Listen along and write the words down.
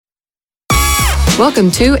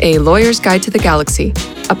Welcome to A Lawyer's Guide to the Galaxy,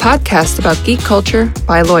 a podcast about geek culture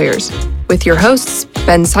by lawyers, with your hosts,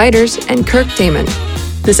 Ben Siders and Kirk Damon.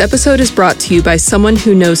 This episode is brought to you by someone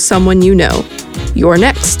who knows someone you know. You're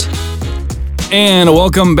next. And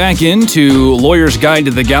welcome back into Lawyer's Guide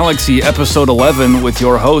to the Galaxy, episode 11, with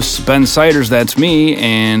your hosts, Ben Siders, that's me,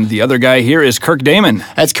 and the other guy here is Kirk Damon.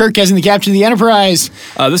 That's Kirk as in the captain of the Enterprise.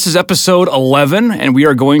 This is episode 11, and we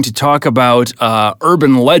are going to talk about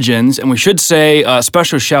urban legends, and we should say a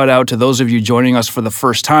special shout out to those of you joining us for the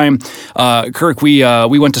first time. Kirk, we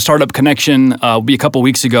went to Startup Connection a couple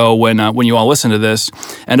weeks ago when you all listened to this,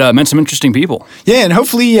 and met some interesting people. Yeah, and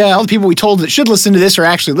hopefully all the people we told that should listen to this are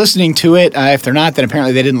actually listening to it. If they're not, then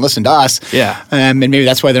apparently they didn't listen to us. Yeah. And maybe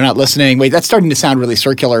that's why they're not listening. Wait, that's starting to sound really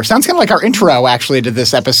circular. Sounds kind of like our intro, actually, to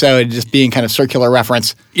this episode, just being kind of circular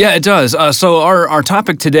reference. Yeah, it does. So our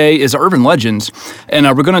topic today is urban legends, and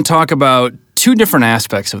we're going to talk about two different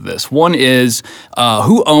aspects of this. One is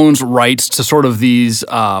who owns rights to sort of these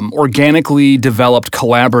organically developed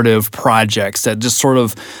collaborative projects that just sort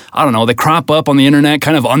of, I don't know, they crop up on the internet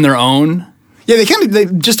kind of on their own. Yeah, they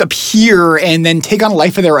just appear and then take on a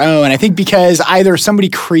life of their own. I think because either somebody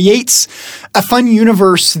creates a fun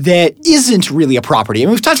universe that isn't really a property.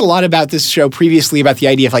 And we've talked a lot about this show previously about the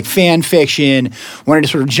idea of like fan fiction, wanting to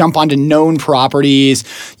sort of jump onto known properties,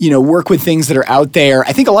 work with things that are out there.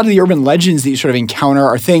 I think a lot of the urban legends that you sort of encounter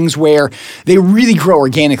are things where they really grow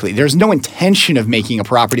organically. There's no intention of making a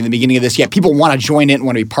property in the beginning of this, yet people want to join it and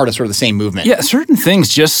want to be part of sort of the same movement. Yeah, certain things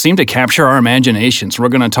just seem to capture our imaginations. We're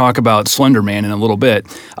going to talk about Slender Man in a little bit.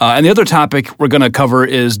 And the other topic we're going to cover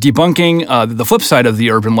is debunking the flip side of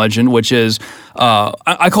the urban legend, which is,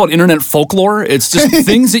 I call it internet folklore. It's just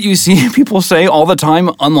things that you see people say all the time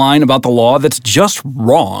online about the law that's just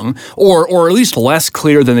wrong, or at least less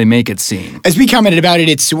clear than they make it seem. As we commented about it,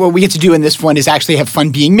 it's what we get to do in this one is actually have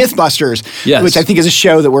fun being Mythbusters, yes, which I think is a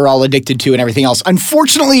show that we're all addicted to and everything else.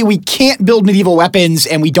 Unfortunately, we can't build medieval weapons,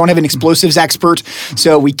 and we don't have an explosives expert,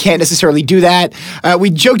 so we can't necessarily do that. We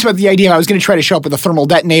joked about the idea I was going to try to show up with a thermal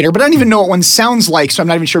detonator, but I don't even know what one sounds like, so I'm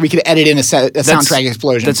not even sure we could edit in a soundtrack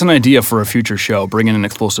explosion. That's an idea for a future show, bring in an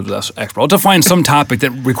explosives expert. I'll define some topic that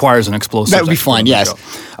requires an explosives That would be fun, yes.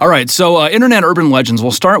 Show. All right, so internet urban legends,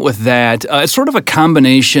 we'll start with that. It's sort of a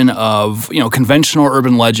combination of conventional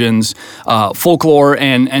urban legends, folklore,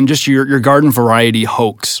 and just your garden variety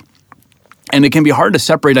hoax. And it can be hard to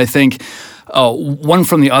separate, I think, one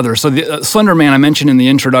from the other. So the Slender Man I mentioned in the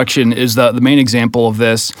introduction is the main example of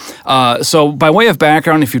this. So by way of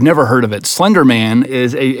background, if you've never heard of it, Slender Man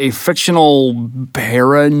is a fictional,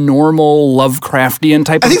 paranormal, Lovecraftian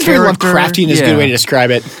type of character. I think very Lovecraftian is a good way to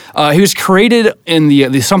describe it. He was created in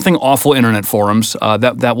the Something Awful internet forums.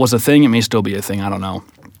 That was a thing. It may still be a thing. I don't know.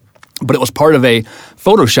 But it was part of a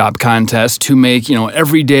Photoshop contest to make,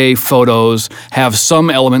 everyday photos have some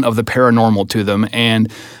element of the paranormal to them.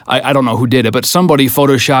 And I don't know who did it, but somebody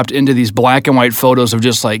Photoshopped into these black and white photos of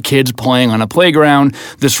just like kids playing on a playground,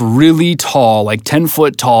 this really tall, like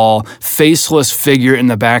 10-foot tall, faceless figure in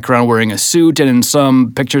the background wearing a suit. And in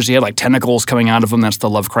some pictures, he had like tentacles coming out of him. That's the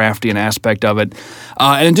Lovecraftian aspect of it.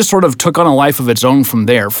 And it just sort of took on a life of its own from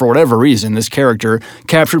there. For whatever reason, this character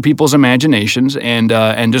captured people's imaginations and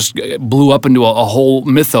just blew up into a whole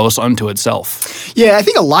mythos unto itself. Yeah, I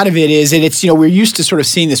think a lot of it is, and it's, we're used to sort of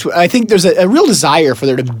seeing this. I think there's a real desire for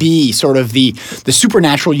there to be sort of the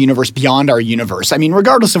supernatural universe beyond our universe. I mean,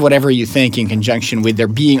 regardless of whatever you think in conjunction with there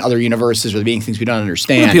being other universes or there being things we don't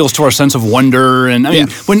understand. It appeals to our sense of wonder. And I mean,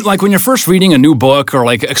 when you're first reading a new book or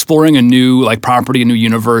like exploring a new like property, a new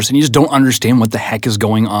universe, and you just don't understand what the heck is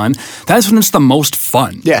going on, that's when it's the most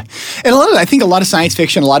fun. Yeah. And I think a lot of science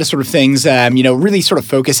fiction, a lot of sort of things, really sort of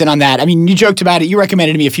focus in on that. I mean, you joked about it. You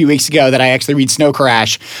recommended to me a few weeks ago that I actually read Snow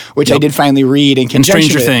Crash, which I did finally read in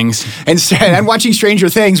conjunction with Things. And I'm watching Stranger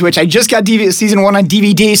Things, which I just got season 1 on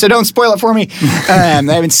DVD, so don't spoil it for me. I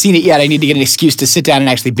haven't seen it yet. I need to get an excuse to sit down and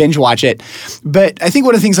actually binge watch it. But I think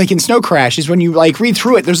one of the things like in Snow Crash is when you like read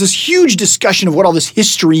through it, there's this huge discussion of what all this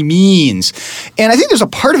history means. And I think there's a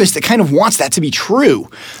part of us that kind of wants that to be true,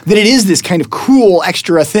 that it is this kind of cool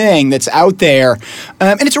extra thing that's out there.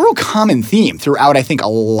 And it's a real common theme throughout, I think, a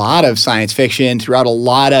lot of science fiction, throughout a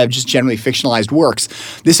lot of just generally fictionalized works.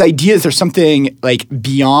 This idea that there's something like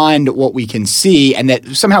beyond what we can see and that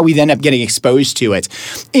somehow we end up getting exposed to it.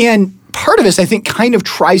 And part of us, I think, kind of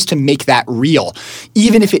tries to make that real,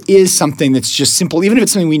 even if it is something that's just simple, even if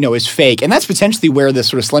it's something we know is fake. And that's potentially where the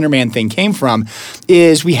sort of Slender Man thing came from,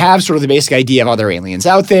 is we have sort of the basic idea of are there aliens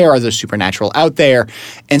out there? Are there supernatural out there?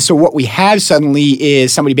 And so what we have suddenly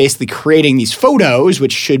is somebody basically creating these photos,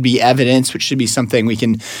 which should be evidence, which should be something we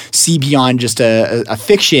can see beyond just a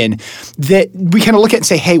fiction, that we kind of look at and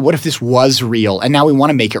say, hey, what if this was real? And now we want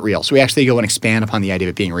to make it real. So we actually go and expand upon the idea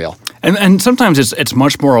of it being real. And sometimes it's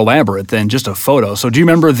much more elaborate than just a photo. So do you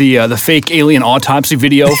remember the fake alien autopsy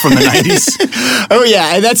video from the 90s? Oh,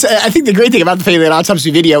 yeah. And that's I think the great thing about the fake alien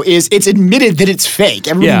autopsy video is it's admitted that it's fake.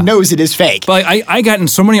 Everyone knows it is fake. But I got in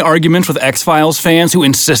so many arguments with X-Files fans who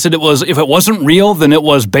insisted if it wasn't real, then it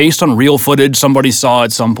was based on real footage somebody saw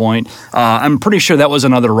at some point. I'm pretty sure that was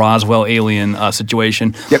another Roswell alien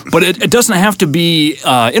situation. Yep. But it doesn't have to be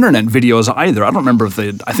internet videos either. I don't remember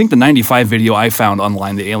I think the 95 video I found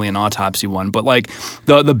online, the alien autopsy one, but like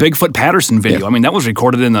the Bigfoot Patterson video, I mean, that was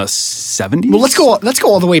recorded in the 70s? Well, let's go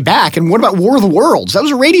all the way back. And what about War of the Worlds? That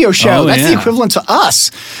was a radio show. That's the equivalent to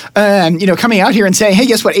us, coming out here and saying, hey,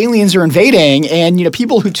 guess what? Aliens are invading. And,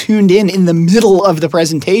 people who tuned in the middle of the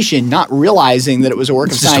presentation, not realizing that it was a work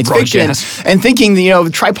of science fiction and thinking,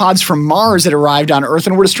 tripods from Mars had arrived on Earth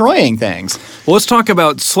and were destroying things. Well, let's talk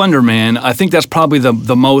about Slender Man. I think that's probably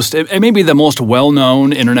the most, it may be the most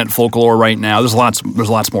well-known internet folklore right now. There's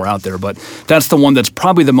lots more out there, but that's the one that's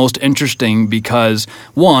probably the most interesting because,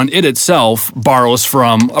 one, it itself borrows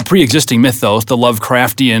from a pre-existing mythos, the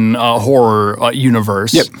Lovecraftian horror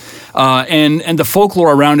universe. Yep. And the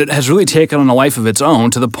folklore around it has really taken on a life of its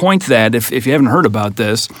own to the point that, if you haven't heard about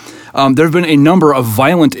this, there have been a number of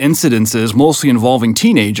violent incidences, mostly involving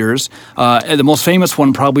teenagers. And the most famous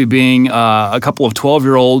one probably being a couple of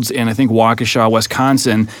 12-year-olds in, I think, Waukesha,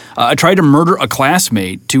 Wisconsin, tried to murder a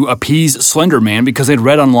classmate to appease Slender Man because they'd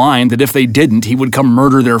read online that if they didn't, he would come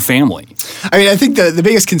murder their family. I mean, I think the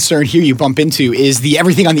biggest concern here you bump into is the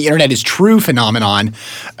everything on the internet is true phenomenon,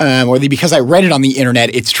 or the because I read it on the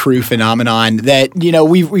internet, it's true phenomenon that,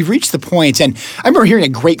 we've reached the point. And I remember hearing a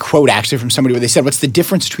great quote actually from somebody where they said, what's the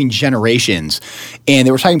difference between generations? And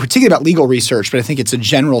they were talking particularly about legal research, but I think it's a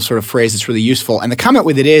general sort of phrase that's really useful. And the comment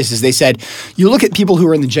with it is they said, you look at people who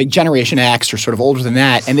are in the Generation X or sort of older than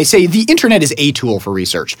that, and they say the internet is a tool for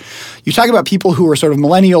research. You talk about people who are sort of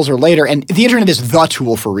millennials or later, and the internet is the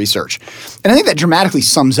tool for research. And I think that dramatically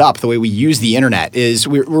sums up the way we use the internet is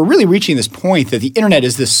we're really reaching this point that the internet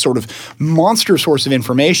is this sort of monster source of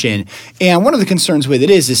information. And one of the concerns with it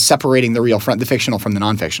is separating the fictional from the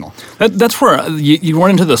non-fictional. That's where you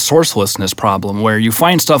run into the sourcelessness problem, where you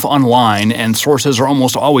find stuff online and sources are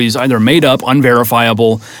almost always either made up,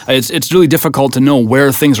 unverifiable. It's really difficult to know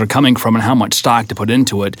where things are coming from and how much stock to put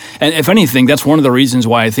into it. And if anything, that's one of the reasons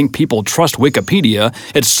why I think people trust Wikipedia.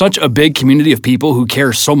 It's such a big community of people who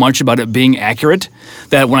care so much about it being accurate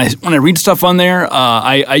that when I read stuff on there,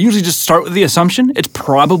 I usually just start with the assumption it's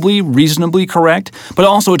probably reasonably correct, but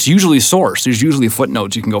also it's usually sourced. There's usually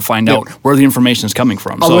footnotes you can go find out where the information is coming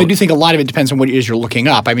from. Although I do think a lot of it depends on what it is you're looking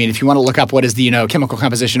up. I mean, if you want to look up what is the chemical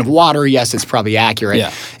composition of water, yes, it's probably accurate.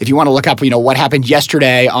 Yeah. If you want to look up what happened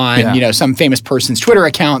yesterday on some famous person's Twitter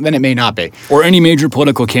account, then it may not be. Or any major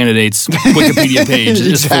political candidate's Wikipedia page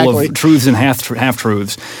is full of truths and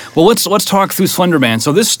half-truths. Well, let's talk through Slender Man.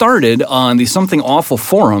 So this started on the Something Awful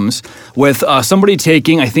forums with somebody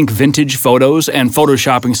taking, I think, vintage photos and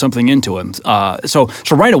photoshopping something into them. So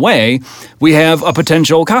right away, we have a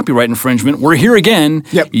potential copyright infringement. We're here again,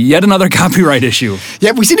 yet another copyright issue.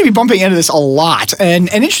 Yeah, we seem to be bumping into this a lot. And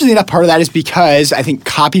interestingly enough, part of that is because I think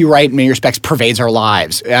copyright in many respects pervades our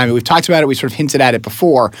lives. I mean, we've talked about it, we sort of hinted at it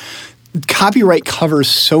before. Copyright covers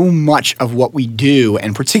so much of what we do,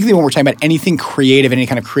 and particularly when we're talking about anything creative, any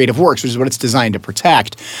kind of creative works, which is what it's designed to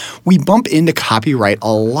protect, we bump into copyright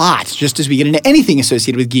a lot, just as we get into anything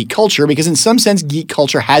associated with geek culture, because in some sense, geek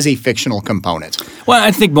culture has a fictional component. Well,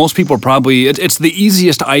 I think most people probably, it's the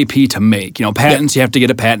easiest IP to make. Patents, you have to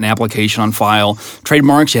get a patent application on file.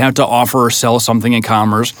 Trademarks, you have to offer or sell something in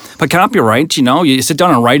commerce. But copyright, you sit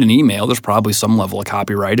down and write an email, there's probably some level of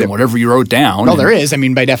copyright in whatever you wrote down. Well, there is. I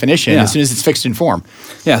mean, by definition. As soon as it's fixed in form.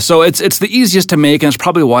 Yeah, so it's the easiest to make, and it's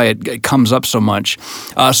probably why it comes up so much.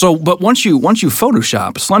 But once you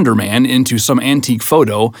Photoshop Slender Man into some antique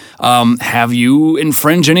photo, have you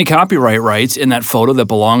infringed any copyright rights in that photo that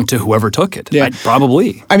belonged to whoever took it? Yeah.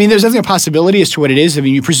 Probably. I mean, there's definitely a possibility as to what it is. I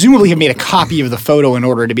mean, you presumably have made a copy of the photo in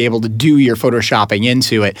order to be able to do your Photoshopping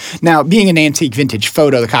into it. Now, being an antique vintage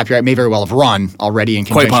photo, the copyright may very well have run already in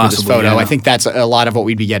conjunction with this photo. Yeah. I think that's a lot of what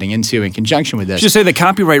we'd be getting into in conjunction with this. Just say the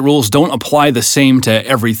copyright rules don't apply the same to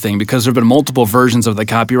everything because there have been multiple versions of the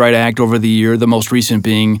Copyright Act over the year, the most recent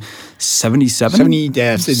being 77? late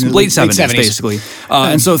 70s. Basically.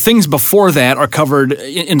 And so things before that are covered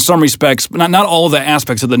in some respects, but not all the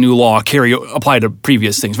aspects of the new law apply to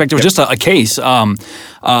previous things. In fact, there was just a case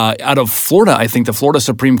out of Florida. I think the Florida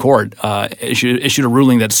Supreme Court issued a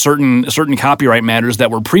ruling that certain copyright matters that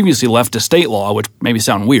were previously left to state law, which maybe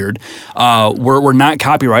sound weird, were not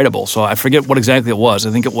copyrightable. So I forget what exactly it was.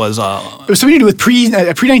 I think it was... it was something to do with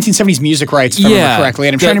pre-1970s music rights, if I remember correctly.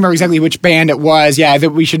 And I'm trying to remember exactly which band it was. Yeah,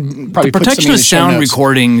 that we should probably put protection some of in the sound show notes.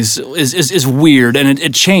 recordings is weird, and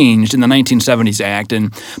it changed in the 1970s Act,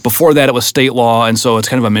 and before that it was state law, and so it's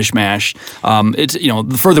kind of a mishmash. It's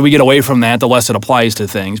the further we get away from that, the less it applies to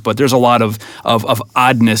things. But there's a lot of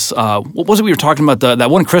oddness. What was it we were talking about? That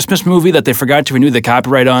one Christmas movie that they forgot to renew the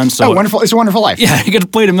copyright on. So It's a Wonderful Life. Yeah, it gets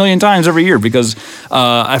played a million times every year because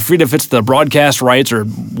I forget if it's the broadcast rights or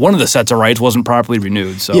one of the sets of rights wasn't properly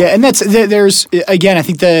renewed. So yeah, and there's again, I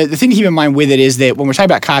think the thing to keep in mind with it is that when we're talking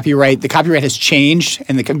about copyright, the copyright has changed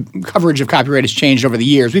and the coverage of copyright has changed over the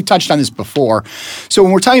years. We've touched on this before. So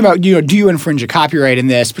when we're talking about, do you infringe a copyright in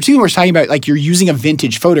this, particularly when we're talking about like you're using a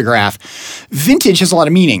vintage photograph, vintage has a lot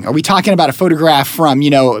of meaning. Are we talking about a photograph from,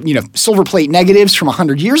 silver plate negatives from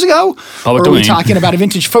 100 years ago? Or are we talking about a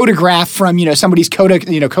vintage photograph from, somebody's Kodak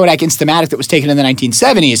Instamatic that was taken in the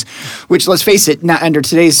 1970s, which, let's face it, not under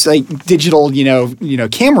today's digital,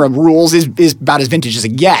 camera rules is about as vintage as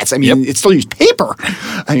it gets. I mean, it still used paper.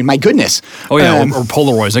 I mean, my goodness. Oh yeah, or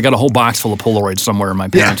Polaroids. I got a whole box full of Polaroids somewhere in my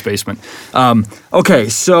parents' basement. Okay,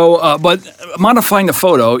 so but modifying the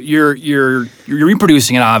photo, you're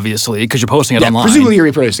reproducing it obviously because you're posting it online. Presumably you're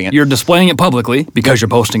reproducing it. You're displaying it publicly because you're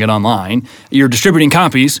posting it online. You're distributing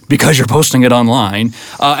copies because you're posting it online,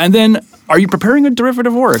 and then. Are you preparing a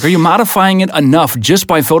derivative work? Are you modifying it enough just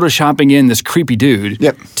by photoshopping in this creepy dude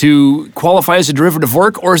to qualify as a derivative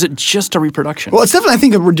work, or is it just a reproduction? Well, it's definitely, I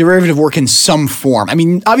think, a derivative work in some form. I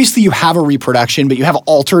mean, obviously you have a reproduction, but you have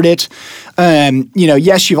altered it.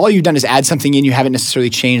 Yes, all you've done is add something in. You haven't necessarily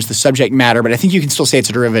changed the subject matter, but I think you can still say it's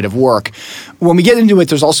a derivative work. When we get into it,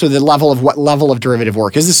 there's also the level of what level of derivative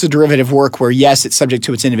work. Is this a derivative work where, yes, it's subject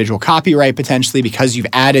to its individual copyright potentially because you've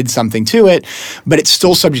added something to it, but it's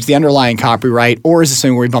still subject to the underlying copyright, or is it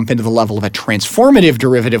something where we bump into the level of a transformative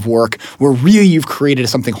derivative work where really you've created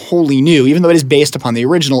something wholly new? Even though it is based upon the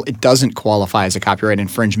original, it doesn't qualify as a copyright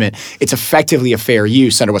infringement. It's effectively a fair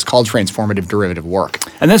use under what's called transformative derivative work.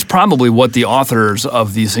 And that's probably what the authors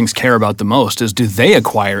of these things care about the most is do they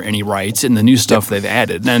acquire any rights in the new stuff they've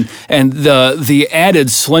added? And the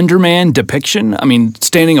added Slender Man depiction, I mean,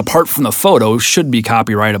 standing apart from the photo should be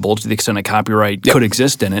copyrightable to the extent a copyright could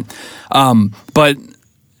exist in it. But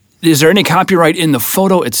is there any copyright in the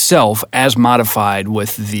photo itself as modified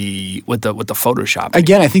with the Photoshop?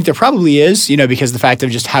 Again, I think there probably is, because the fact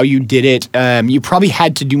of just how you did it, you probably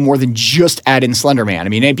had to do more than just add in Slender Man. I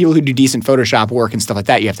mean, people who do decent Photoshop work and stuff like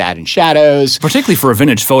that, you have to add in shadows. Particularly for a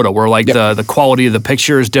vintage photo where the quality of the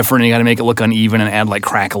picture is different and you got to make it look uneven and add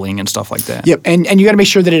crackling and stuff like that. Yep, and you got to make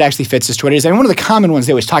sure that it actually fits as to what it is. I mean, one of the common ones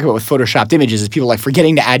they always talk about with Photoshopped images is people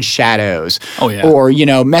forgetting to add shadows. Oh, yeah. Or,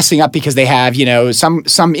 messing up because they have,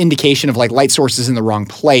 some indication of light sources in the wrong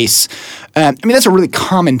place. I mean, that's a really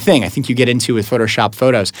common thing I think you get into with Photoshop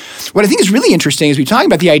photos. What I think is really interesting is we talk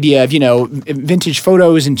about the idea of, vintage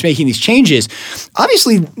photos and making these changes.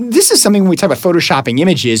 Obviously, this is something when we talk about photoshopping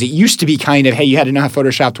images, it used to be kind of, hey, you had to know how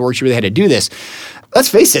Photoshop works, you really had to do this. Let's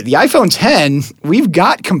face it, the iPhone 10, we've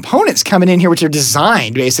got components coming in here which are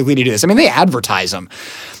designed basically to do this. I mean, they advertise them.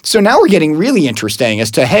 So now we're getting really interesting as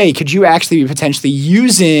to, hey, could you actually be potentially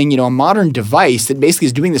using, a modern device that basically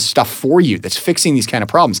is doing this stuff for you, that's fixing these kind of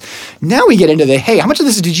problems. Now we get into the, hey, how much of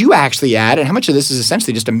this did you actually add, and how much of this is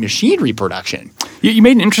essentially just a machine reproduction? You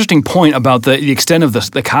made an interesting point about the extent of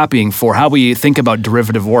the copying for how we think about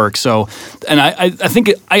derivative work. So, and I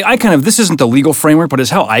think I kind of, this isn't the legal framework, but it's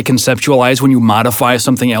how I conceptualize when you modify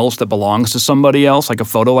something else that belongs to somebody else, like a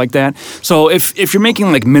photo like that. So if you're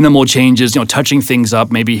making minimal changes, touching things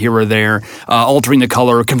up, maybe here or there, altering the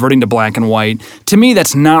color, converting to black and white, to me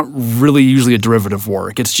that's not really usually a derivative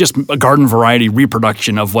work. It's just a garden variety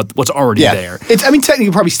reproduction of what's already there. Technically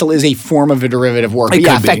it probably still is a form of a derivative work, but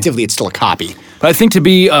effectively it's still a copy. But I think to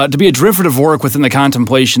be a derivative work within the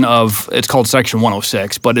contemplation of, it's called Section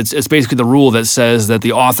 106, but it's basically the rule that says that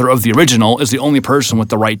the author of the original is the only person with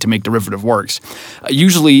the right to make derivative works.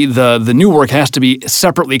 Usually the new work has to be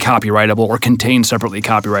separately copyrightable or contain separately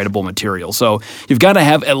copyrightable material. So you've got to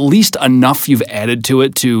have at least enough you've added to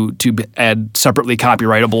it to add separately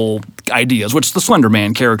copyrightable ideas, which the Slender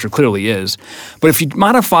Man character clearly is. But if you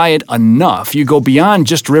modify it enough, you go beyond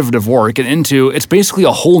just derivative work and into, it's basically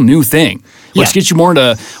a whole new thing. Which gets you more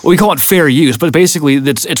into, we call it fair use, but basically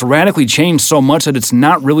it's radically changed so much that it's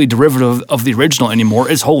not really derivative of the original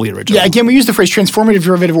anymore. It's wholly original. Yeah, again, we use the phrase transformative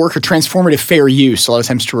derivative work or transformative fair use a lot of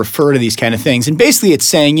times to refer to these kind of things. And basically it's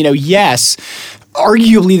saying, yes,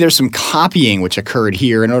 arguably there's some copying which occurred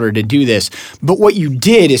here in order to do this, but what you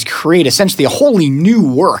did is create essentially a wholly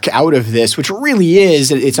new work out of this, which really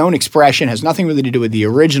is its own expression, has nothing really to do with the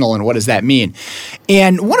original, and what does that mean?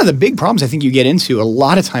 And one of the big problems I think you get into a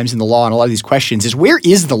lot of times in the law and a lot of these questions is, where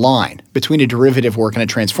is the line between a derivative work and a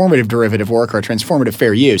transformative derivative work or a transformative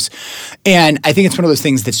fair use? And I think it's one of those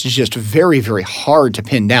things that's just very, very hard to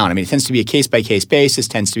pin down. I mean, it tends to be a case-by-case basis,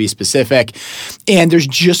 tends to be specific, and there's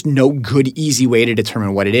just no good, easy way to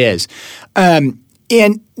determine what it is. And,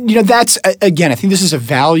 that's, again, I think this is a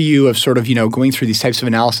value of sort of, going through these types of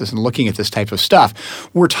analysis and looking at this type of stuff.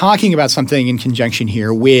 We're talking about something in conjunction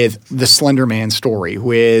here with the Slender Man story,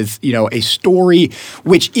 with, a story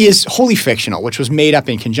which is wholly fictional, which was made up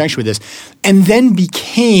in conjunction with this, and then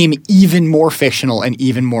became even more fictional and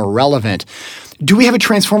even more relevant. Do we have a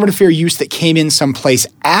transformative fair use that came in someplace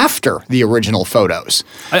after the original photos?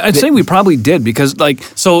 I'd say we probably did because,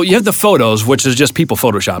 so you have the photos, which is just people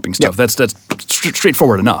photoshopping stuff. Yep. That's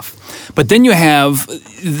straightforward enough. But then you have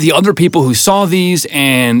the other people who saw these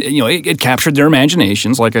and, it captured their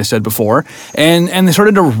imaginations, like I said before, and they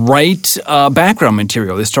started to write background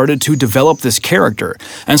material. They started to develop this character.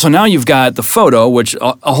 And so now you've got the photo, which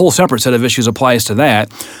a whole separate set of issues applies to that.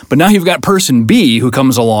 But now you've got person B who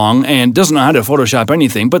comes along and doesn't know how to Photoshop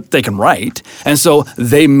anything, but they can write. And so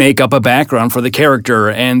they make up a background for the character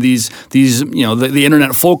and these the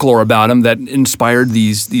internet folklore about him that inspired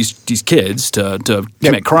these kids to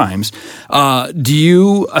commit crimes. Do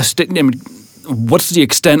you what's the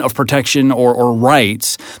extent of protection or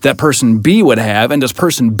rights that person B would have, and does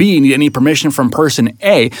person B need any permission from person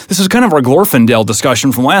A? This is kind of our Glorfindel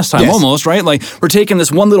discussion from last time, almost, right? Like, we're taking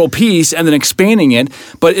this one little piece and then expanding it,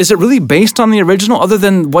 but is it really based on the original other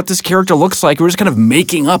than what this character looks like? We're just kind of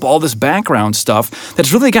making up all this background stuff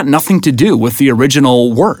that's really got nothing to do with the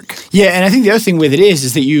original work. Yeah, and I think the other thing with it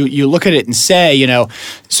is that you look at it and say,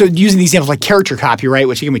 so using the example like character copyright,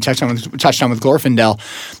 which again we touched on with Glorfindel,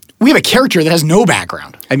 we have a character that has no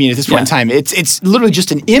background. I mean, at this point in time, it's literally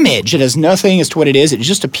just an image. It has nothing as to what it is. It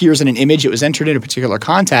just appears in an image. It was entered in a particular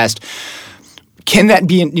contest. Can that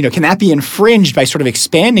be infringed by sort of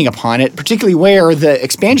expanding upon it, particularly where the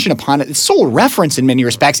expansion upon it, its sole reference in many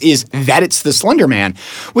respects is that it's the Slender Man,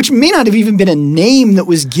 which may not have even been a name that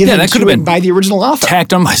was given that could have been by the original author.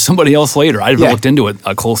 Tacked on by somebody else later. I haven't looked into it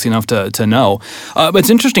closely enough to know. But it's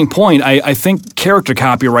an interesting point. I think character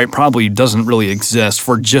copyright probably doesn't really exist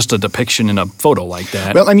for just a depiction in a photo like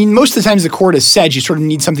that. Well, I mean, most of the times the court has said you sort of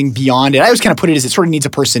need something beyond it. I always kind of put it as it sort of needs a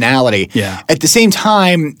personality. Yeah. At the same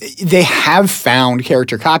time, they have found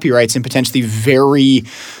character copyrights in potentially very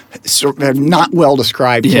not well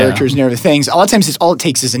described characters and other things. A lot of times all it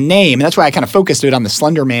takes is a name, and that's why I kind of focused it on the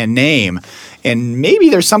Slender Man name. And maybe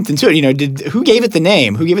there's something to it. Who gave it the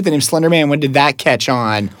name? Who gave it the name Slender Man? When did that catch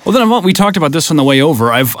on? Well, then we talked about this on the way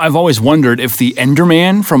over. I've always wondered if the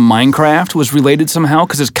Enderman from Minecraft was related somehow,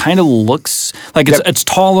 because it kind of looks like it's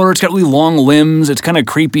taller. It's got really long limbs. It's kind of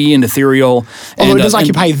creepy and ethereal. Although it does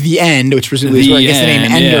occupy the end, which presumably is where I guess the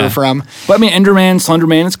name Ender from. But I mean, Enderman, Slender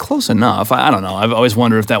Man, it's close enough. I don't know. I've always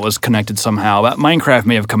wondered if that was connected somehow. Minecraft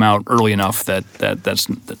may have come out early enough that's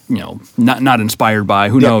not inspired by.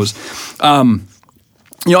 Who knows?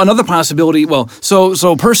 Another possibility,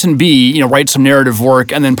 so person B, writes some narrative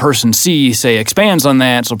work, and then person C, say, expands on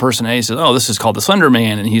that. So person A says, oh, this is called the Slender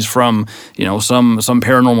Man, and he's from, some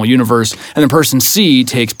paranormal universe. And then person C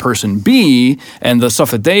takes person B and the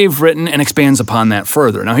stuff that they've written and expands upon that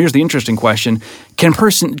further. Now, here's the interesting question. Can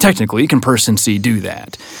person C do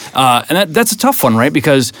that? And that's a tough one, right?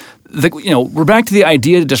 Because we're back to the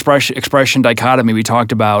idea to expression dichotomy we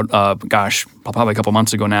talked about, probably a couple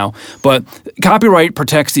months ago now. But copyright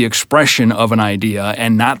protects the expression of an idea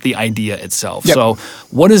and not the idea itself. Yep. So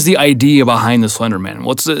what is the idea behind the Slender Man?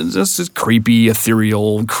 What's this creepy,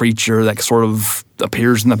 ethereal creature that sort of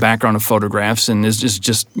appears in the background of photographs and is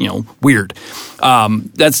just weird.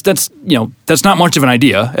 That's not much of an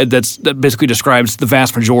idea. That basically describes the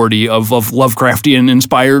vast majority of Lovecraftian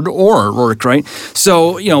inspired horror work, right?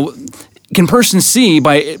 So does person C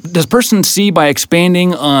by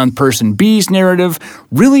expanding on person B's narrative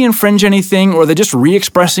really infringe anything, or are they just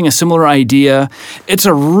re-expressing a similar idea? It's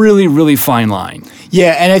a really, really fine line.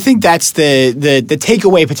 Yeah, and I think that's the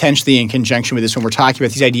takeaway potentially in conjunction with this when we're talking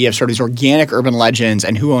about these idea of sort of these organic urban legends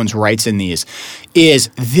and who owns rights in these, is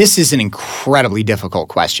this is an incredibly difficult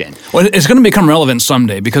question. Well, it's going to become relevant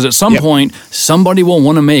someday because at some point somebody will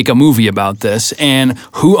want to make a movie about this, and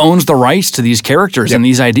who owns the rights to these characters and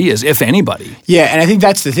these ideas, if anybody? Yeah, and I think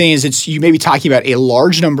that's the thing is you may be talking about a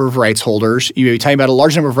large number of rights holders. You may be talking about a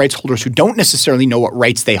large number of rights holders who don't necessarily know what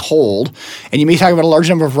rights they hold, and you may be talking about a large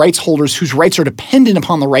number of rights holders whose rights are dependent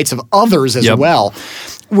upon the rights of others as well.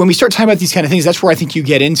 When we start talking about these kind of things, that's where I think you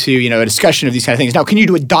get into, a discussion of these kind of things. Now, can you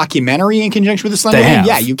do a documentary in conjunction with the Slender Man?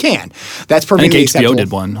 Yeah, you can. That's perfectly acceptable. I think HBO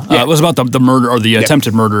did one. It was about the murder or the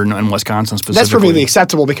attempted murder in Wisconsin specifically. That's perfectly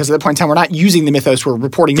acceptable because at that point in time, we're not using the mythos, we're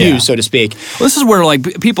reporting news, so to speak. Well, this is where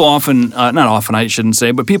people often, not often, I shouldn't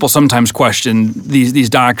say, but people sometimes question these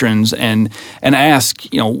doctrines and ask,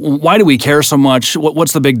 why do we care so much?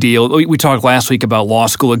 What's the big deal? We talked last week about law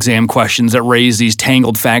school exam questions that raise these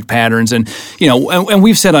tangled fact patterns, and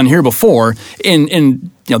we've said on here before,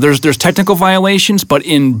 there's technical violations, but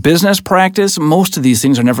in business practice, most of these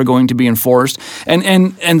things are never going to be enforced,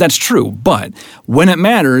 and that's true. But when it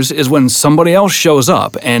matters is when somebody else shows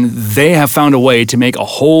up and they have found a way to make a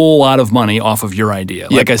whole lot of money off of your idea.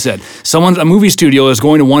 Like I said, a movie studio is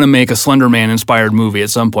going to want to make a Slender Man inspired movie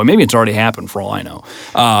at some point. Maybe it's already happened for all I know.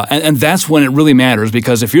 And that's when it really matters,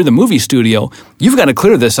 because if you're the movie studio, you've got to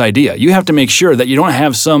clear this idea. You have to make sure that you don't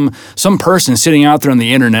have some person sitting out there on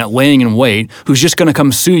the internet laying in wait who's just going to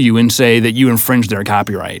come sue you and say that you infringed their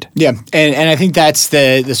copyright. Yeah, and I think that's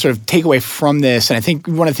the sort of takeaway from this. And I think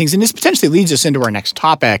one of the things, and this potentially leads us into our next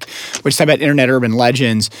topic, which is about internet urban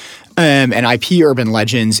legends and IP urban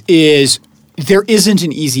legends, is there isn't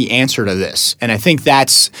an easy answer to this. And I think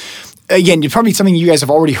that's, again, probably something you guys have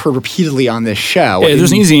already heard repeatedly on this show. Yeah,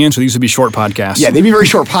 there's an easy answer. These would be short podcasts. Yeah, they'd be very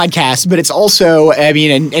short podcasts, but it's also,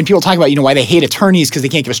 and people talk about, why they hate attorneys because they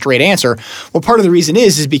can't give a straight answer. Well, part of the reason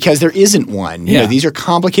is because there isn't one. These are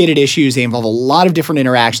complicated issues. They involve a lot of different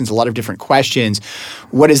interactions, a lot of different questions.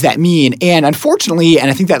 What does that mean? And unfortunately,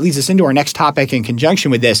 and I think that leads us into our next topic in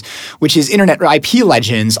conjunction with this, which is internet IP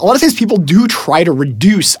legends. A lot of times people do try to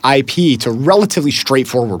reduce IP to relatively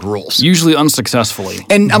straightforward rules. Usually unsuccessfully.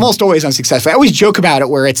 And almost always unsuccessfully. I always joke about it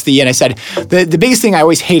where it's and I said, the biggest thing I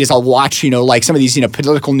always hate is I'll watch, like some of these,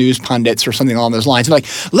 political news pundits or something along those lines. I'm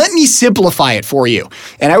like, let me simplify it for you.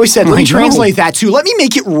 And I always said, let me translate that to, let me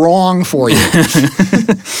make it wrong for you.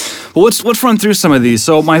 Well, let's run through some of these.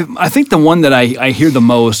 So I think the one that I hear the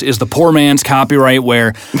most is the poor man's copyright,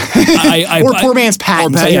 where poor man's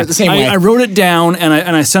patent. I hear it the same way. I wrote it down and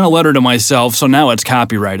I sent a letter to myself, so now it's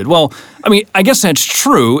copyrighted. Well, I mean, I guess that's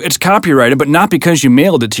true. It's copyrighted, but not because you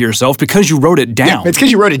mailed it to yourself, because you wrote it down. Yeah, it's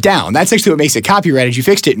because you wrote it down. That's actually what makes it copyrighted. You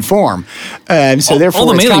fixed it in form. So therefore, all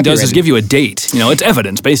the mailing does is give you a date. It's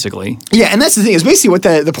evidence, basically. Yeah, and that's the thing. Is basically what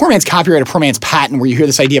the poor man's copyright or poor man's patent, where you hear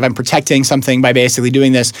this idea of I'm protecting something by basically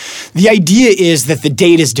doing this. The idea is that the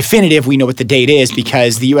date is definitive. We know what the date is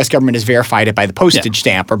because the U.S. government has verified it by the postage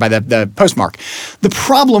stamp or by the postmark. The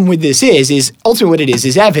problem with this is ultimately what it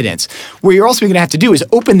is evidence. What you're also going to have to do is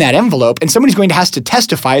open that envelope, and somebody's going to have to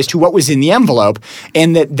testify as to what was in the envelope,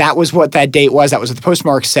 and that was what that date was. That was what the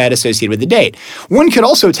postmark said associated with the date. One could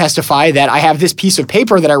also testify that I have this piece of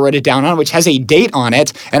paper that I wrote it down on, which has a date on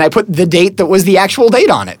it, and I put the date that was the actual date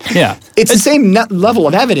on it. Yeah. It's the same level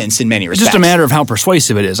of evidence in many respects. It's just a matter of how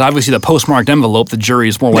persuasive it is. Obviously, the postmarked envelope, the jury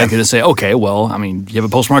is more likely to say, okay, well, I mean, you have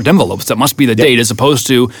a postmarked envelope, so that must be the date, as opposed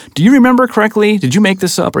to, do you remember correctly? Did you make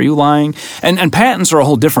this up? Are you lying? And patents are a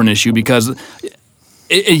whole different issue because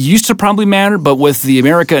it used to probably matter, but with the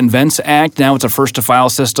America Invents Act, now it's a first-to-file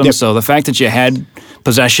system. Yep. So the fact that you had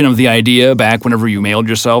possession of the idea back whenever you mailed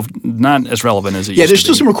yourself, not as relevant as it used to be. Yeah, there's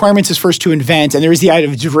still some requirements as first to invent, and there is the idea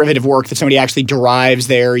of derivative work that somebody actually derives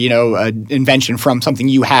their, invention from something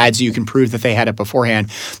you had, so you can prove that they had it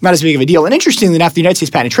beforehand. Not as big of a deal. And interestingly enough, the United States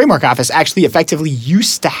Patent and Trademark Office actually effectively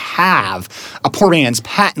used to have a poor man's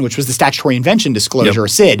patent, which was the statutory invention disclosure, or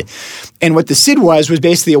SID. And what the SID was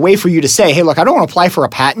basically a way for you to say, hey, look, I don't want to apply for a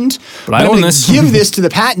patent, but I'm going to give this to the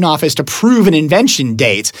patent office to prove an invention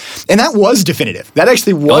date. And that was definitive. That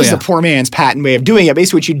actually was the poor man's patent way of doing it.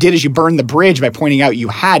 Basically what you did is you burned the bridge by pointing out you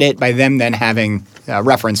had it, by them then having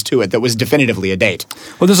reference to it that was definitively a date.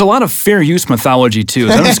 Well, there's a lot of fair use mythology too.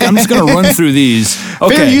 So I'm just going to run through these.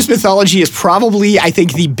 Okay. Fair use mythology is probably, I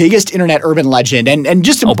think, the biggest internet urban legend. And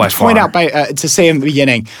just to point out, to say in the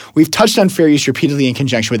beginning, we've touched on fair use repeatedly in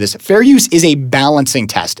conjunction with this. Fair use is a balancing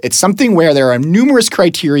test. It's something where there are numerous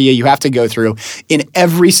criteria you have to go through in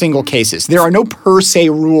every single cases. There are no per se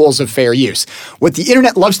rules of fair use. What the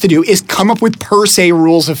internet loves to do is come up with per se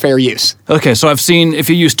rules of fair use. Okay, so I've seen if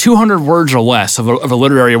you use 200 words or less of of a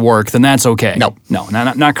literary work, then that's okay. No,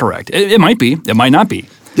 not correct. It might be. It might not be.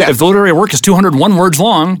 Yeah. If the literary work is 201 words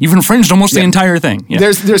long, you've infringed almost the entire thing. Yeah.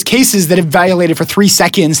 There's cases that have violated for 3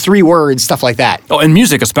 seconds, 3 words, stuff like that. Oh, and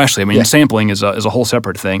music especially. I mean, sampling is a whole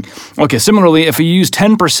separate thing. Okay, similarly, if you use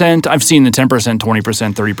 10%, I've seen the 10%,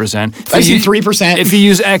 20%, 30%. I've seen 3%. If you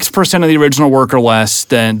use X% of the original work or less,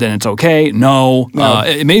 then it's okay. No.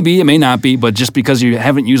 It may be, it may not be, but just because you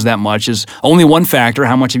haven't used that much is only one factor.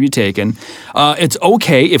 How much have you taken? It's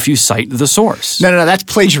okay if you cite the source. No, that's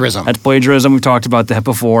plagiarism. That's plagiarism. We've talked about that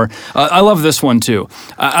before. I love this one too.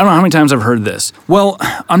 I don't know how many times I've heard this. Well,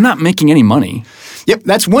 I'm not making any money. Yep,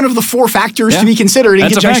 that's one of the 4 factors to be considered in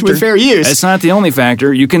conjunction with fair use. It's not the only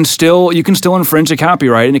factor. You can still infringe a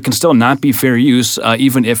copyright, and it can still not be fair use,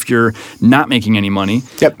 even if you're not making any money.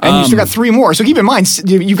 Yep, and you still got 3 more. So keep in mind,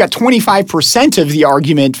 you've got 25% of the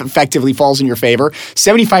argument effectively falls in your favor.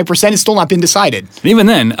 75% has still not been decided. And even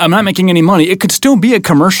then, I'm not making any money. It could still be a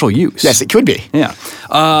commercial use. Yes, it could be. Yeah.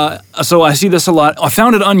 So I see this a lot. I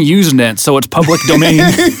found it on Usenet, so it's public domain.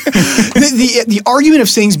 The argument of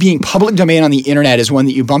things being public domain on the internet is one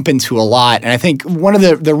that you bump into a lot. And I think one of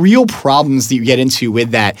the real problems that you get into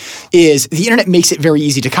with that is the internet makes it very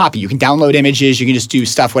easy to copy. You can download images, you can just do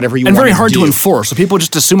stuff, whatever you want to do. And very hard to enforce. So people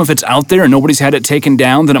just assume if it's out there and nobody's had it taken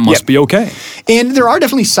down, then it must be okay. And there are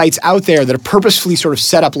definitely sites out there that are purposefully sort of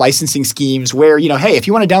set up licensing schemes where, hey, if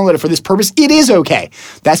you want to download it for this purpose, it is okay.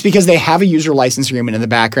 That's because they have a user license agreement in the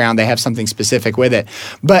background. They have something specific with it.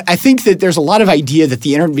 But I think that there's a lot of idea that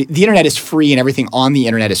the internet is free and everything on the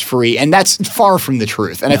internet is free. And that's far from the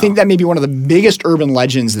truth. And I think that may be one of the biggest urban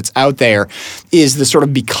legends that's out there is the sort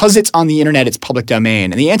of because it's on the internet, it's public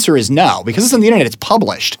domain. And the answer is no. Because it's on the internet, it's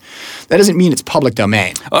published. That doesn't mean it's public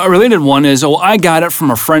domain. A related one is, I got it from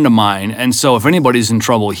a friend of mine, and so if anybody's in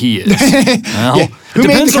trouble, he is. Well, Who it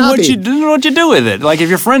depends made the on copy? what you do with it. Like if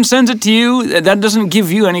your friend sends it to you, that doesn't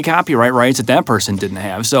give you any copyright rights that person didn't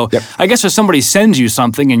have. So I guess if somebody sends you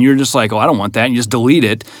something and you're just like, I don't want that, and you just delete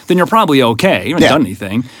it, then you're probably okay. You haven't done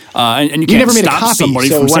anything, and you can't never made stop a copy, somebody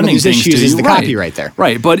so from one of sending these things issues to is you. the copyright there.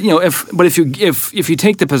 Right, but if you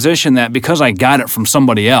take the position that because I got it from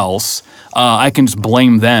somebody else, I can just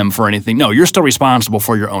blame them for anything. No, you're still responsible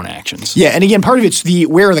for your own actions. Yeah, and again, part of it's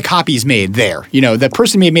where are the copies made there. The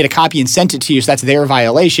person may have made a copy and sent it to you, so that's their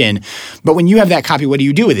violation. But when you have that copy, what do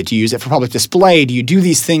you do with it? Do you use it for public display? Do you do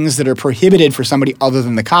these things that are prohibited for somebody other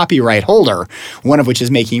than the copyright holder, one of which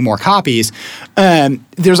is making more copies?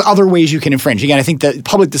 There's other ways you can infringe. Again, I think the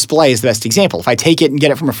public display is the best example. If I take it and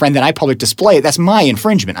get it from a friend, then I public display it. That's my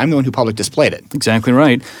infringement. I'm the one who public displayed it. Exactly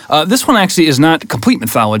right. This one actually is not complete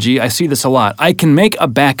mythology. I see this a lot. I can make a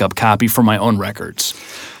backup copy for my own records.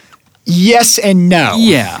 Yes and no.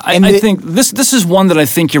 Yeah, I think this is one that I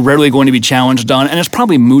think you're rarely going to be challenged on, and it's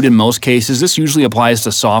probably moot in most cases. This usually applies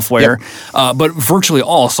to software, but virtually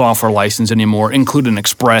all software license anymore include an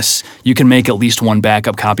express. You can make at least one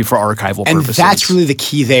backup copy for archival purposes. And that's really the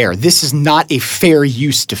key there. This is not a fair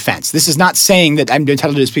use defense. This is not saying that I'm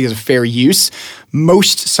entitled to this because of fair use.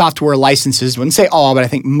 Most software licenses, I wouldn't say all, but I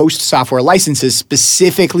think most software licenses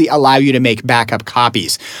specifically allow you to make backup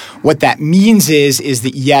copies. What that means is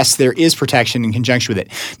that yes, there is protection in conjunction with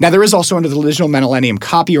it. Now, there is also under the Digital Millennium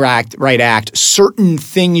Copyright Act certain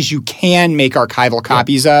things you can make archival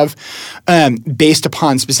copies of based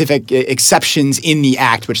upon specific exceptions in the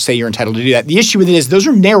act, which say you're entitled to do that. The issue with it is those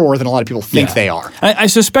are narrower than a lot of people think they are. I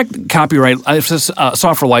suspect copyright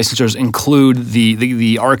software licensors include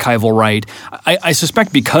the archival right. I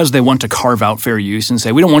suspect because they want to carve out fair use and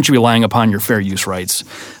say, we don't want you relying upon your fair use rights.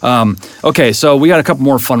 Okay, so we got a couple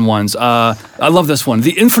more fun ones. I love this one.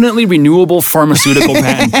 The infinitely renewable pharmaceutical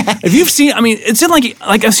patent. If you've seen, it's in like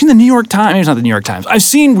I've seen the New York Times. It's not the New York Times. I've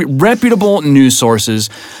seen reputable news sources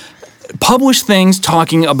publish things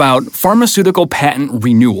talking about pharmaceutical patent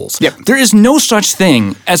renewals. Yep. There is no such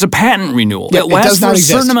thing as a patent renewal. Yep, it lasts for a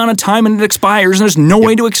certain amount of time and it expires, and there's no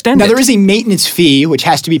way to extend it. Now, there is a maintenance fee which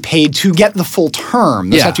has to be paid to get the full term.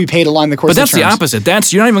 Those have to be paid along the course of the terms. But that's the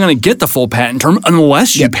opposite. You're not even going to get the full patent term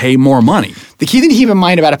unless you pay more money. The key thing to keep in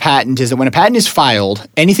mind about a patent is that when a patent is filed,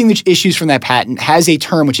 anything that issues from that patent has a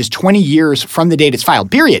term which is 20 years from the date it's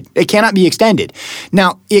filed, period. It cannot be extended.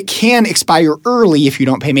 Now, it can expire early if you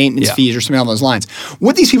don't pay maintenance fees or something along those lines.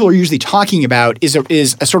 What these people are usually talking about is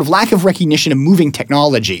a sort of lack of recognition of moving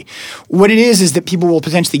technology. What it is that people will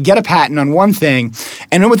potentially get a patent on one thing,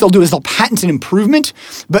 And then what they'll do is they'll patent an improvement,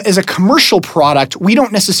 but as a commercial product, we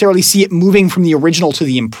don't necessarily see it moving from the original to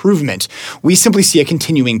the improvement. We simply see a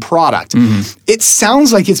continuing product. It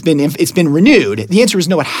sounds like it's been renewed. The answer is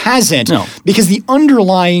no, it hasn't, because the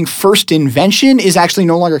underlying first invention is actually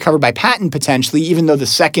no longer covered by patent potentially, even though the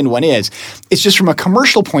second one is. It's just from a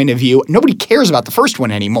commercial point of view, nobody cares about the first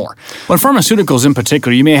one anymore. Well, in pharmaceuticals in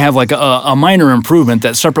particular, you may have like a minor improvement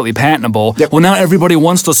that's separately patentable. Yep. Well, now everybody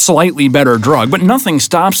wants the slightly better drug, but nothing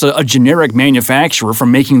stops a generic manufacturer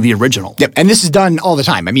from making the original. Yep, and this is done all the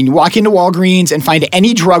time. I mean, you walk into Walgreens and find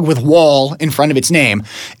any drug with "wall" in front of its name,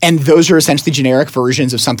 and those are essentially generic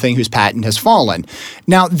versions of something whose patent has fallen.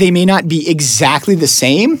 Now, they may not be exactly the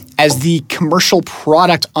same as the commercial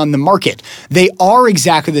product on the market. They are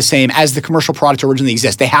exactly the same as the commercial product originally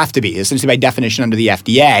exists. They have to be, essentially by definition under the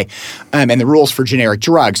FDA and the rules for generic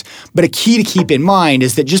drugs. But a key to keep in mind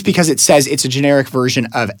is that just because it says it's a generic version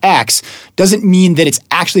of X doesn't mean that it's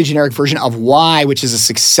actually a generic version of Y, which is a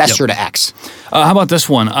successor to X. How about this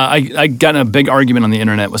one? I got in a big argument on the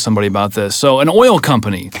internet with somebody about this. So an oil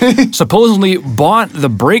company supposedly bought the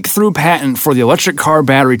breakthrough patent for the electric car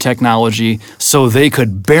battery technology so they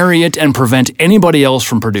could bury it and prevent anybody else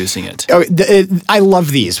from producing it. I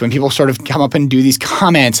love these when people sort of come up and do these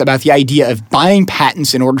comments about the idea of buying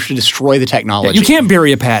patents in order to destroy the technology. You can't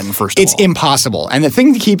bury a patent, first of all. It's impossible. And the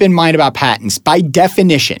thing to keep in mind about patents, by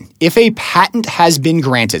definition, if a patent has been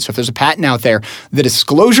granted, so if there's a patent out there, the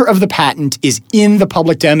disclosure of the patent is in the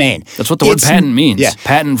public domain. That's what the word patent means. Yeah.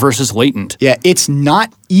 Patent versus latent. Yeah, it's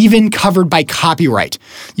not even covered by copyright.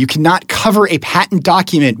 You cannot cover a patent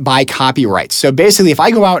document by copyright. So basically, if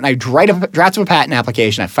I go out and I draft up a patent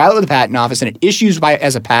application, I file it with the patent office, and it issues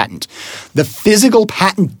as a patent, the physical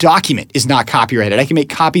patent document is not copyrighted. I can make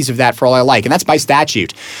copies of that for all I like, and that's by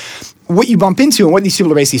statute. What you bump into and what these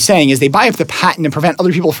people are basically saying is they buy up the patent and prevent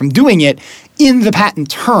other people from doing it in the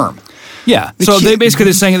patent term. Yeah, so they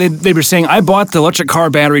basically they were saying, I bought the electric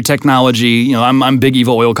car battery technology, I'm big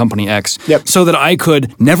evil oil company X, so that I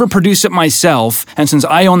could never produce it myself, and since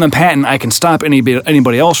I own the patent, I can stop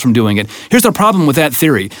anybody else from doing it. Here's the problem with that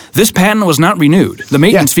theory. This patent was not renewed. The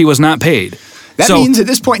maintenance fee was not paid. That means at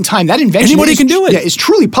this point in time, that invention can do it. Is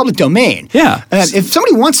truly public domain. Yeah. If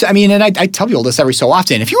somebody wants to, and I tell people this every so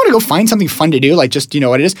often, if you want to go find something fun to do, like just,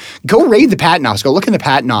 what it is, go raid the patent office, go look in the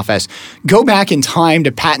patent office, go back in time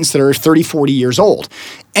to patents that are 30, 40 years old.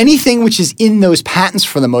 Anything which is in those patents,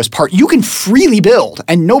 for the most part, you can freely build,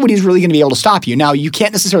 and nobody's really going to be able to stop you. Now, you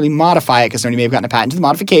can't necessarily modify it because somebody may have gotten a patent to the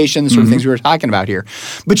modification, the sort of things we were talking about here.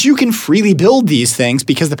 But you can freely build these things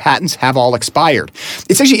because the patents have all expired.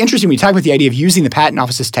 It's actually interesting when you talk about the idea of using the patent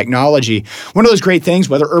office's technology. One of those great things,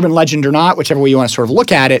 whether urban legend or not, whichever way you want to sort of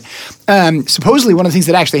look at it, supposedly one of the things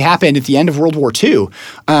that actually happened at the end of World War II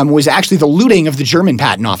was actually the looting of the German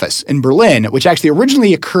patent office in Berlin, which actually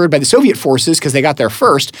originally occurred by the Soviet forces because they got there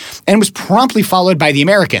first, and was promptly followed by the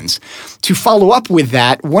Americans. To follow up with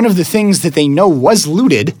that, one of the things that they know was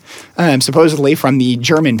looted, supposedly from the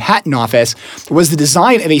German patent office, was the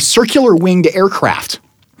design of a circular winged aircraft.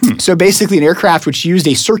 So basically an aircraft which used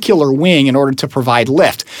a circular wing in order to provide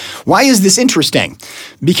lift. Why is this interesting?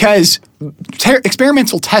 Because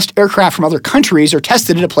experimental test aircraft from other countries are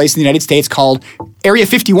tested at a place in the United States called Area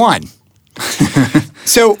 51.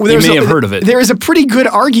 So you may have heard of it. There is a pretty good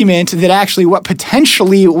argument that actually what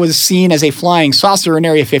potentially was seen as a flying saucer in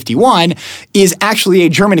Area 51 is actually a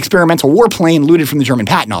German experimental warplane looted from the German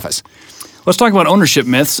patent office. Let's talk about ownership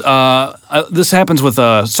myths. This happens with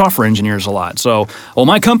software engineers a lot. So,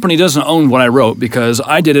 my company doesn't own what I wrote because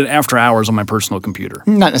I did it after hours on my personal computer.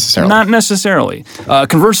 Not necessarily. Not necessarily.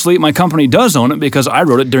 Conversely, my company does own it because I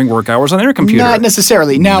wrote it during work hours on their computer. Not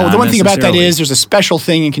necessarily. Now, the one thing about that is there's a special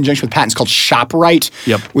thing in conjunction with patents called shopright,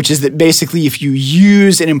 which is that basically if you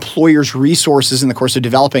use an employer's resources in the course of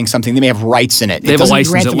developing something, they may have rights in it. They have a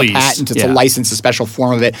license at least. It doesn't grant them a patent. It's a license, a special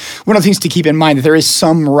form of it. One of the things to keep in mind that there is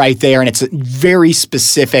some right there, and it's very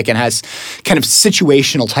specific and has kind of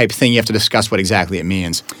situational type thing. You have to discuss what exactly it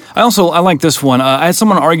means. I like this one. I had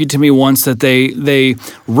someone argue to me once that they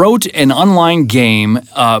wrote an online game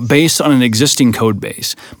based on an existing code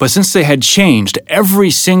base, but since they had changed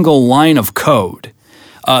every single line of code,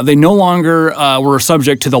 they no longer were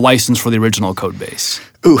subject to the license for the original code base.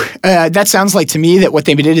 That sounds like to me that what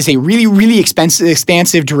they did is a really, really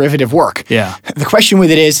expansive derivative work. Yeah. The question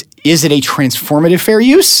with it is it a transformative fair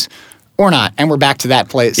use? or not. And we're back to that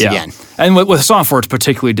place again. And with software, it's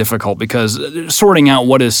particularly difficult because sorting out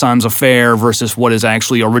what is sans affaire versus what is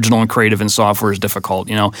actually original and creative in software is difficult.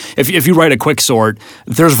 You know, if you write a quick sort,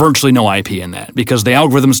 there's virtually no IP in that because the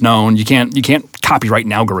algorithm's known. You can't copyright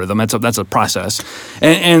an algorithm. That's a process,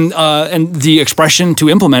 and the expression to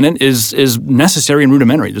implement it is necessary and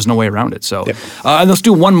rudimentary. There's no way around it. So, and let's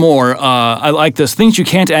do one more. I like this: things you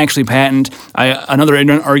can't actually patent. Another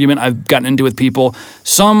ignorant argument I've gotten into with people.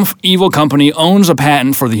 Some evil company owns a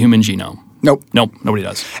patent for the human genome. Nope, nobody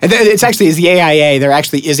does. It's actually, as the AIA, there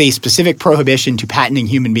actually is a specific prohibition to patenting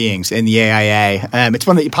human beings in the AIA. It's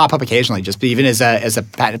one that you pop up occasionally, just even as a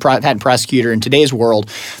patent prosecutor in today's world,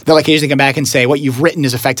 they'll occasionally come back and say what you've written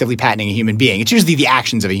is effectively patenting a human being. It's usually the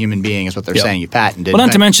actions of a human being is what they're saying you patented. Well,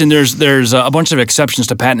 not to mention there's a bunch of exceptions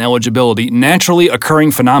to patent eligibility. Naturally occurring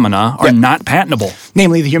phenomena are not patentable.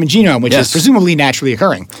 Namely the human genome, which is presumably naturally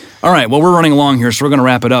occurring. All right, well, we're running along here, so we're going to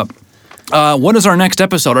wrap it up. What is our next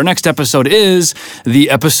episode? Our next episode is the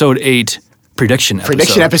episode 8 prediction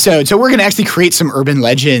episode. So we're going to actually create some urban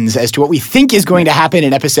legends as to what we think is going to happen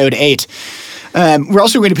in episode 8. We're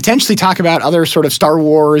also going to potentially talk about other sort of Star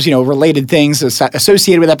Wars, related things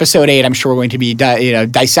associated with Episode 8. I'm sure we're going to be,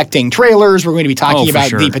 dissecting trailers. We're going to be talking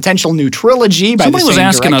about the potential new trilogy by the same director. Somebody was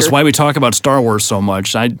asking us why we talk about Star Wars so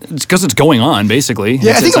much. It's because it's going on, basically.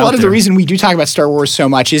 Yeah, I think a lot of the reason we do talk about Star Wars so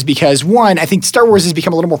much is because, one, I think Star Wars has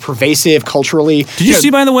become a little more pervasive culturally. Did you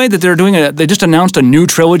see, by the way, that they just announced a new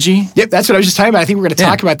trilogy? Yep, that's what I was just talking about. I think we're going to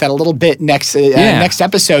talk about that a little bit next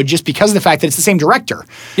episode, just because of the fact that it's the same director.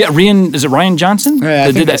 Yeah, is it Ryan Johnson?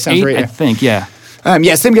 I think that sounds right. I think, yeah.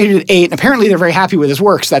 Same guy who did 8, and apparently they're very happy with his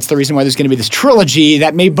work, so that's the reason why there's going to be this trilogy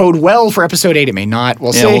that may bode well for Episode 8. It may not.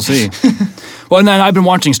 We'll see. Yeah, we'll see. Well, and then I've been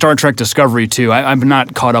watching Star Trek Discovery, too. I'm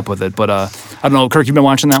not caught up with it, but I don't know. Kirk, you've been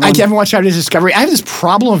watching that one? I haven't watched Star Trek Discovery. I have this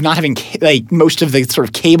problem of not having most of the sort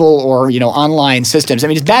of cable or online systems. I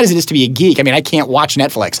mean, as bad as it is to be a geek, I can't watch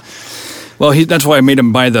Netflix. Well, that's why I made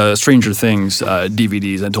him buy the Stranger Things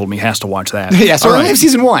DVDs and told me he has to watch that. Yeah, so we only have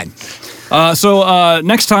season 1. So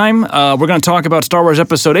next time, we're going to talk about Star Wars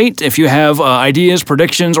Episode 8. If you have ideas,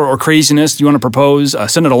 predictions, or craziness you want to propose,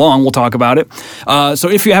 send it along. We'll talk about it. So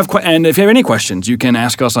if you have any questions, you can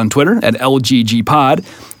ask us on Twitter at LGGPod.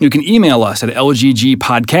 You can email us at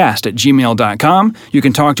lggpodcast@gmail.com. You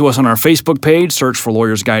can talk to us on our Facebook page. Search for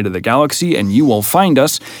Lawyer's Guide to the Galaxy, and you will find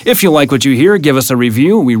us. If you like what you hear, give us a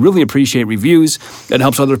review. We really appreciate reviews. It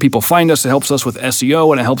helps other people find us. It helps us with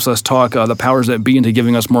SEO, and it helps us talk the powers that be into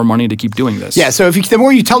giving us more money to keep doing this. Yeah, so the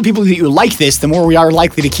more you tell people that you like this, the more we are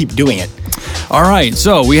likely to keep doing it. All right,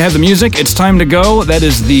 so we have the music. It's time to go. That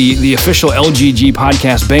is the official LGG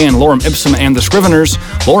podcast band, Lorem Ipsum and the Scriveners.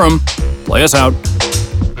 Lorem, play us out.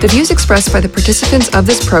 The views expressed by the participants of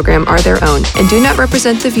this program are their own and do not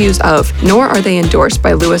represent the views of, nor are they endorsed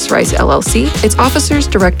by Lewis Rice LLC, its officers,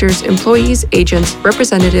 directors, employees, agents,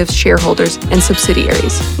 representatives, shareholders, and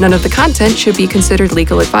subsidiaries. None of the content should be considered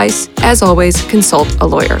legal advice. As always, consult a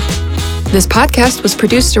lawyer. This podcast was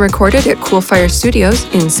produced and recorded at Cool Fire Studios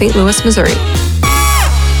in St. Louis, Missouri.